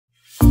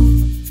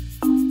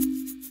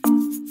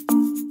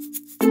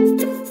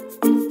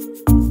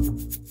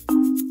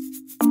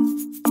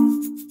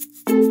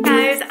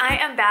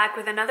back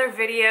with another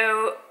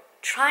video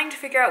trying to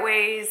figure out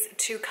ways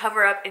to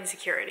cover up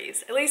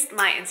insecurities, at least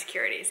my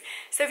insecurities.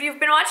 So if you've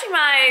been watching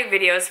my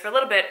videos for a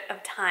little bit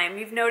of time,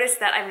 you've noticed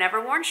that I've never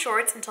worn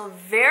shorts until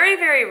very,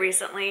 very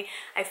recently.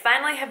 I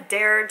finally have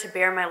dared to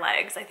bare my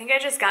legs. I think I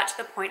just got to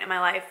the point in my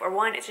life where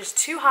one, it's just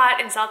too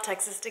hot in South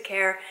Texas to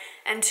care,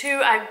 and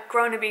two, I've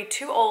grown to be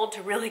too old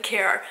to really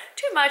care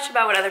too much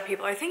about what other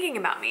people are thinking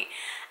about me.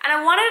 And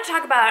I wanted to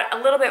talk about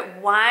a little bit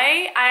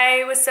why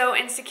I was so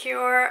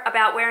insecure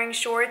about wearing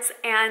shorts,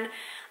 and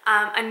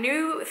a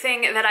new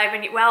thing that I've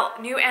been, well,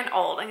 new and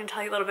old. I'm gonna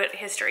tell you a little bit of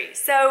history.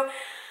 So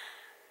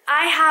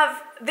I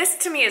have, this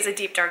to me is a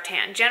deep dark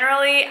tan.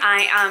 Generally,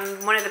 I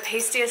am one of the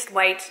pastiest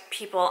white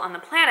people on the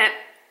planet,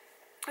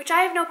 which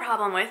I have no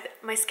problem with.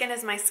 My skin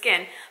is my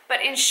skin.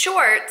 But in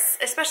shorts,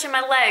 especially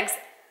my legs,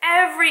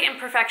 every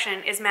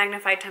imperfection is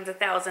magnified times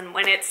 1,000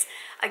 when it's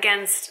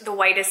against the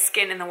whitest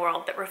skin in the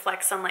world that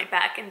reflects sunlight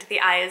back into the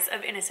eyes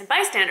of innocent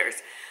bystanders.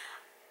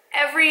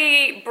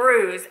 Every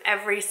bruise,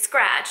 every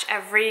scratch,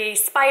 every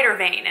spider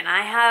vein, and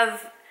I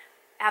have,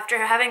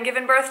 after having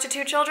given birth to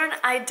 2 children,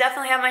 I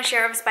definitely have my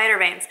share of spider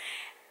veins.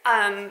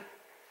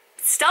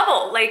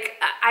 Stubble, like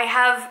I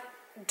have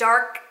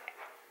dark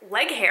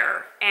leg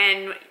hair,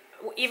 and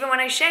even when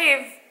I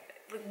shave,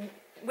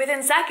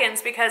 within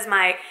seconds, because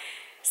my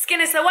skin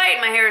is so white,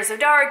 my hair is so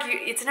dark,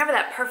 it's never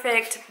that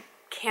perfect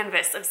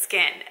canvas of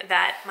skin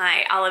that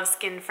my olive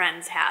skin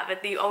friends have.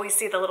 You always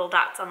see the little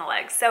dots on the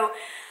legs. So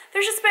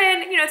there's just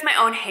been, you know, it's my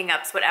own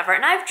hang-ups, whatever.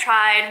 And I've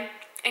tried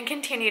and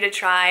continue to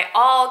try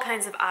all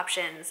kinds of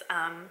options.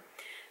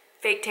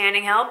 Fake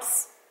tanning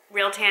helps.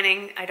 Real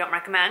tanning, I don't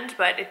recommend,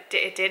 but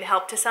it did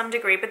help to some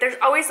degree. But there's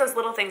always those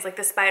little things like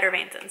the spider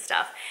veins and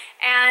stuff.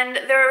 And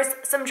there's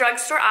some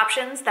drugstore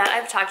options that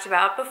I've talked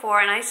about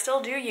before and I still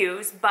do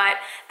use, but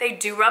they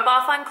do rub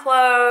off on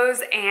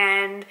clothes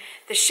and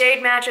the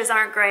shade matches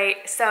aren't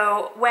great.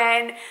 So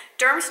when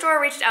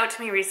Dermstore reached out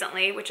to me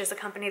recently, which is a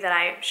company that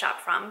I shopped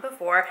from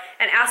before,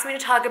 and asked me to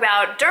talk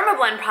about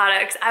Dermablend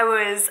products, I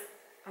was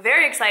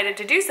very excited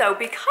to do so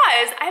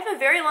because I have a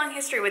very long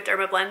history with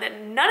Dermablend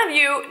that none of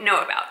you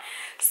know about.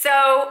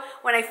 So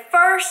when I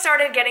first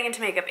started getting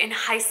into makeup in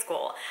high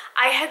school,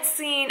 I had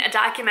seen a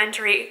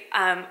documentary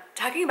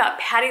talking about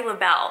Patti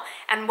LaBelle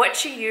and what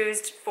she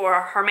used for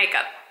her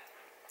makeup.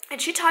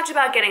 And she talked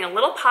about getting a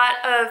little pot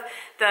of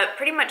the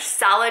pretty much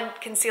solid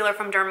concealer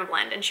from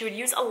Dermablend, and she would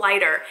use a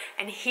lighter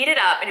and heat it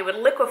up and it would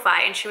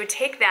liquefy, and she would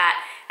take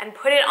that and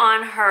put it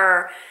on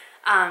her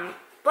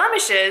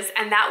blemishes,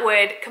 and that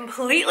would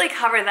completely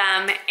cover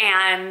them,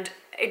 and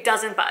it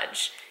doesn't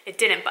budge. It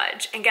didn't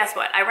budge. And guess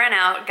what? I ran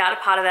out, got a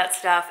pot of that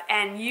stuff,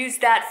 and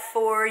used that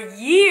for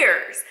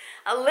years.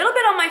 A little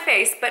bit on my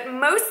face, but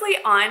mostly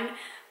on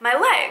my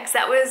legs.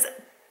 That was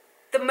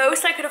the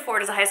most I could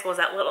afford as a high school, was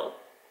that little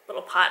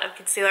pot of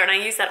concealer, and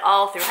I used that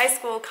all through high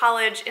school,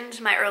 college,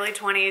 into my early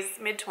 20s,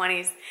 mid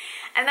 20s,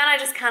 and then I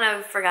just kind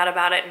of forgot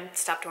about it and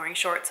stopped wearing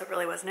shorts, so it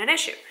really wasn't an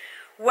issue.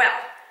 Well,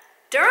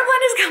 Dermablend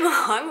has come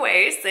a long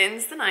way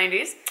since the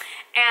 90s,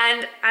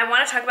 and I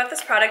want to talk about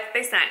this product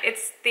they sent.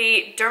 It's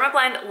the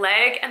Dermablend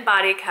Leg and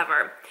Body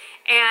Cover,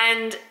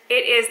 and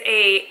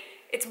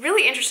it's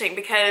really interesting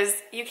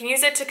because you can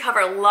use it to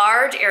cover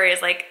large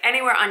areas, like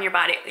anywhere on your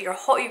body.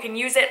 You can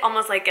use it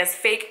almost like as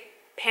fake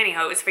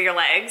pantyhose for your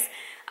legs.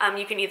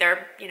 You can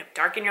either, you know,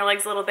 darken your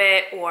legs a little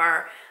bit,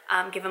 or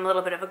give them a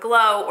little bit of a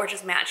glow, or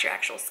just match your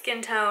actual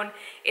skin tone.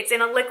 It's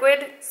in a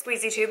liquid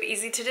squeezy tube,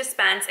 easy to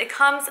dispense. It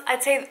comes,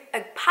 I'd say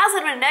a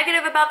positive and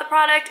negative about the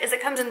product is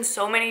it comes in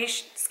so many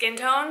skin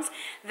tones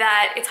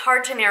that it's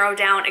hard to narrow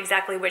down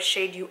exactly which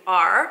shade you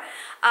are.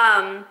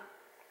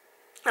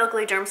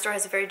 Luckily, Dermstore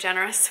has a very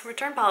generous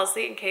return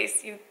policy in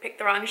case you pick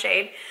the wrong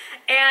shade.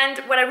 And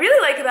what I really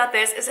like about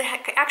this is it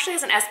actually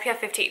has an SPF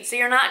 15. So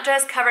you're not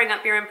just covering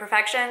up your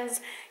imperfections,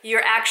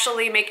 you're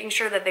actually making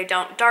sure that they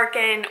don't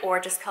darken or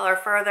discolor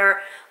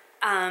further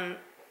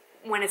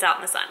when it's out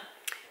in the sun.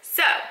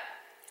 So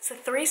it's a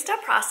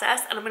 3-step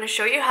process, and I'm going to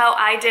show you how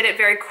I did it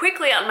very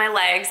quickly on my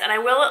legs. And I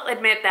will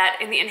admit that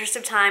in the interest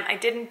of time, I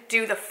didn't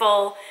do the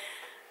full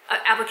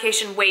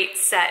application weight,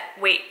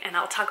 and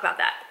I'll talk about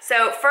that.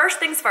 So first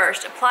things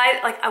first, apply,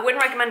 like I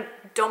wouldn't recommend,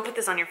 don't put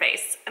this on your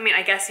face. I mean,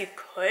 I guess you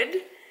could,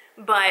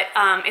 but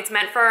it's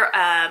meant for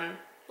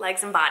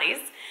legs and bodies.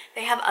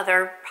 They have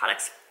other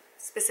products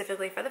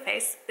specifically for the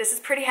face. This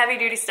is pretty heavy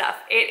duty stuff.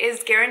 It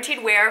is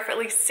guaranteed wear for at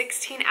least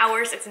 16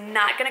 hours. It's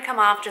not gonna come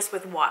off just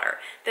with water.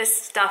 This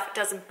stuff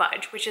doesn't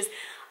budge, which is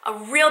a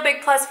real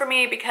big plus for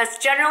me because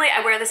generally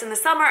I wear this in the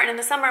summer, and in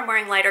the summer I'm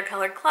wearing lighter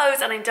colored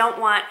clothes, and I don't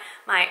want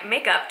my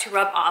makeup to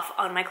rub off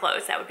on my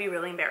clothes. That would be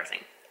really embarrassing.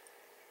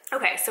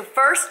 Okay, so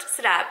first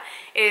step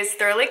is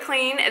thoroughly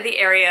clean the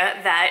area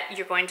that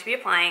you're going to be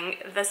applying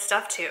the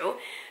stuff to,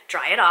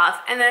 dry it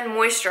off, and then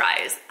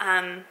moisturize.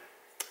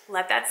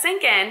 Let that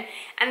sink in,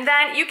 and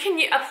then you can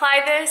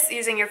apply this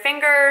using your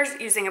fingers,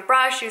 using a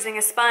brush, using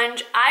a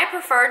sponge. I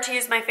prefer to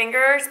use my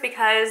fingers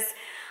because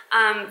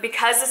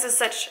this is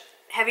such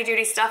heavy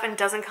duty stuff and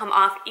doesn't come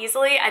off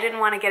easily. I didn't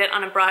want to get it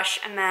on a brush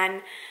and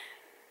then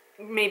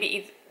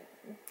maybe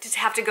just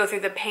have to go through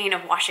the pain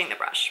of washing the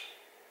brush.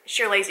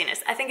 sheer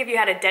laziness. I think if you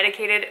had a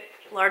dedicated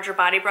larger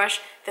body brush,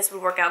 this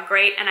would work out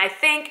great. And I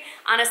think,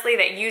 honestly,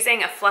 that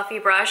using a fluffy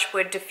brush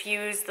would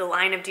diffuse the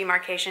line of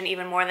demarcation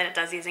even more than it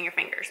does using your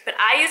fingers. But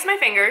I use my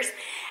fingers,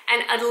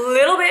 and a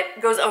little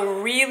bit goes a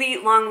really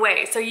long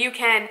way. So you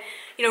can,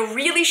 you know,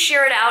 really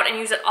shear it out and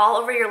use it all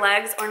over your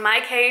legs. Or in my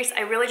case,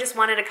 I really just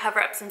wanted to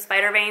cover up some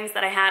spider veins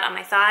that I had on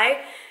my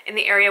thigh in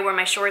the area where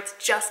my shorts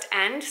just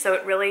end. So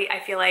it really, I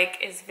feel like,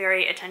 is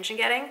very attention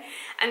getting.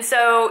 And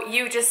so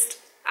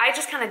I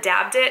just kind of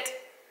dabbed it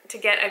to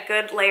get a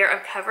good layer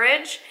of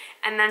coverage,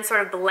 and then sort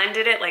of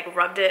blended it, like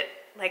rubbed it,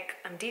 like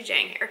I'm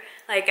DJing here,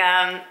 like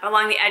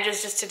along the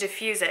edges just to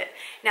diffuse it.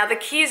 Now the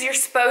key is you're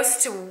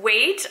supposed to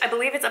wait, I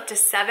believe it's up to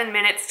 7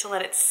 minutes to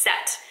let it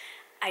set.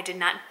 I did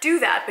not do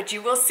that, but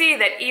you will see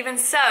that even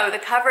so, the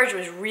coverage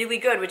was really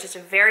good, which is a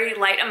very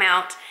light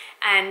amount,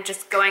 and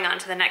just going on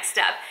to the next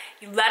step.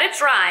 You let it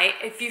dry.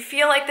 If you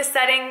feel like the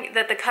setting,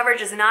 that the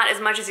coverage is not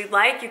as much as you'd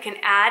like, you can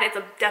add. It's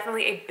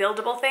definitely a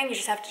buildable thing. You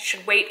just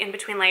should wait in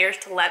between layers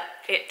to let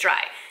it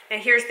dry. Now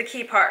here's the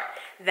key part.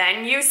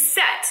 Then you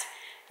set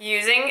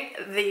using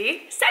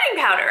the setting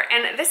powder.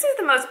 And this is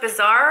the most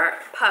bizarre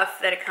puff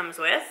that it comes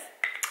with.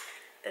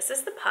 This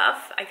is the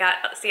puff.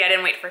 See, I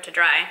didn't wait for it to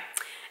dry.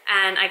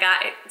 And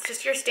it's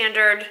just your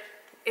standard,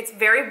 it's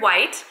very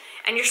white.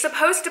 And you're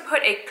supposed to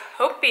put a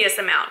copious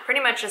amount, pretty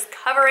much just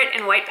cover it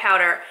in white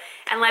powder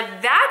and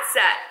let that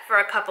set for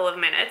a couple of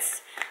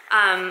minutes.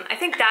 I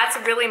think that's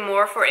really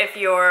more for if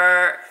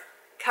you're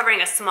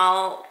covering a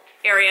small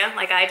area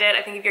like I did.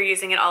 I think if you're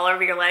using it all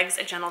over your legs,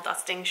 a gentle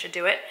dusting should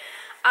do it.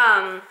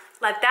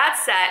 Let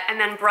that set and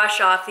then brush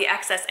off the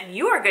excess and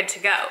you are good to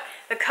go.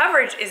 The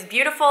coverage is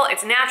beautiful,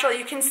 it's natural.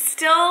 You can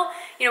still,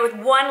 you know, with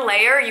one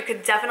layer, you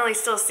could definitely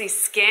still see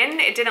skin.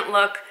 It didn't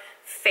look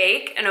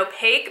fake and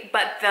opaque,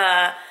 but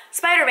the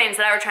spider veins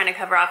that I were trying to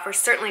cover off were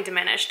certainly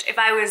diminished. If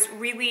I was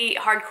really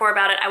hardcore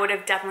about it, I would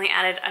have definitely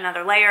added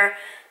another layer,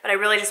 but I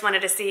really just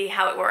wanted to see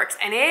how it works.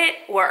 And it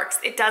works.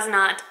 It does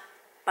not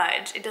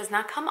budge. It does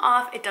not come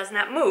off. It does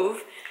not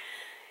move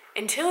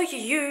until you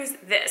use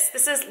this.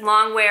 This is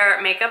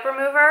Longwear Makeup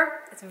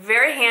Remover. It's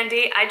very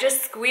handy. I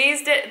just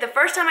squeezed it. The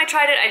first time I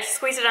tried it, I just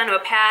squeezed it onto a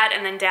pad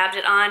and then dabbed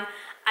it on.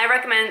 I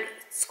recommend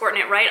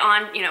squirting it right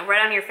on, you know,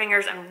 right on your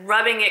fingers and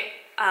rubbing it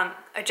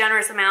a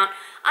generous amount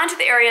onto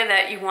the area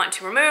that you want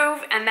to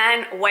remove, and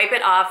then wipe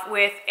it off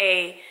with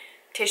a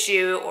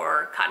tissue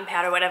or cotton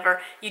pad or whatever.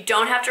 You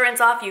don't have to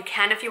rinse off. You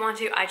can if you want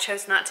to. I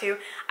chose not to.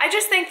 I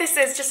just think this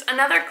is just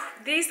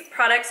these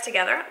products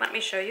together. Let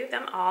me show you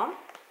them all.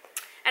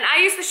 And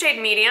I used the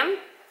shade Medium,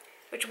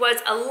 which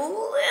was a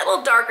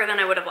little darker than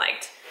I would have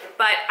liked,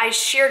 but I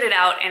sheared it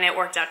out and it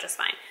worked out just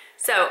fine.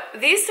 So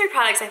these three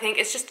products, I think,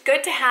 is just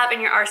good to have in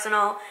your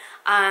arsenal.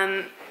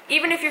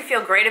 Even if you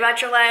feel great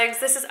about your legs,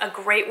 this is a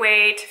great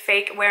way to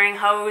fake wearing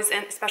hose,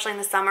 and especially in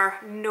the summer.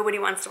 Nobody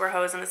wants to wear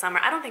hose in the summer.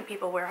 I don't think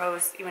people wear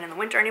hose even in the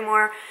winter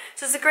anymore.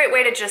 So it's a great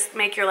way to just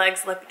make your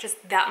legs look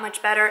just that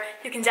much better.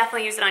 You can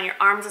definitely use it on your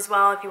arms as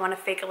well if you want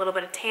to fake a little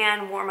bit of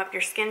tan, warm up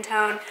your skin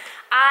tone.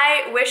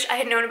 I wish I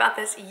had known about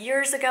this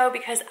years ago,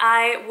 because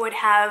I would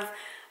have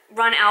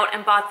run out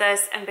and bought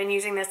this and been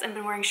using this and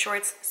been wearing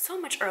shorts so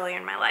much earlier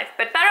in my life,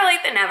 but better late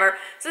than never.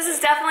 So this is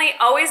definitely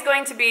always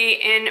going to be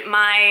in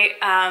my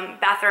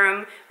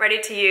bathroom,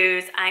 ready to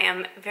use. I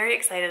am very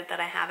excited that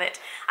I have it.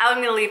 I'm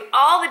going to leave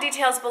all the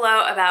details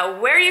below about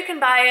where you can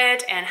buy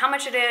it and how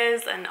much it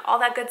is and all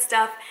that good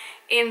stuff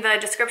in the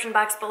description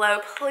box below.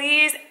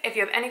 Please, if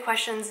you have any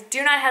questions,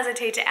 do not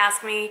hesitate to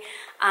ask me.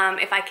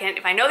 If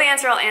I know the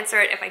answer, I'll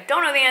answer it. If I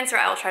don't know the answer,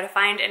 I will try to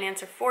find an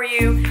answer for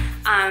you.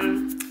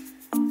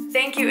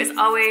 Thank you, as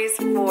always,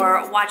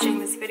 for watching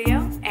this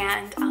video,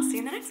 and I'll see you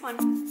in the next one.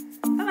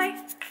 Bye-bye.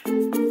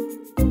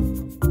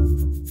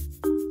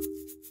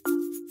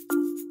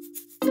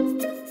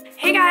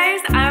 Hey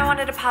guys, I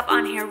wanted to pop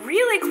on here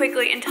really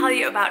quickly and tell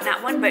you about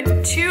not one,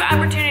 but 2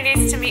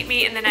 opportunities to meet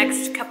me in the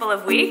next couple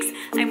of weeks.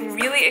 I'm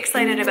really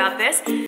excited about this.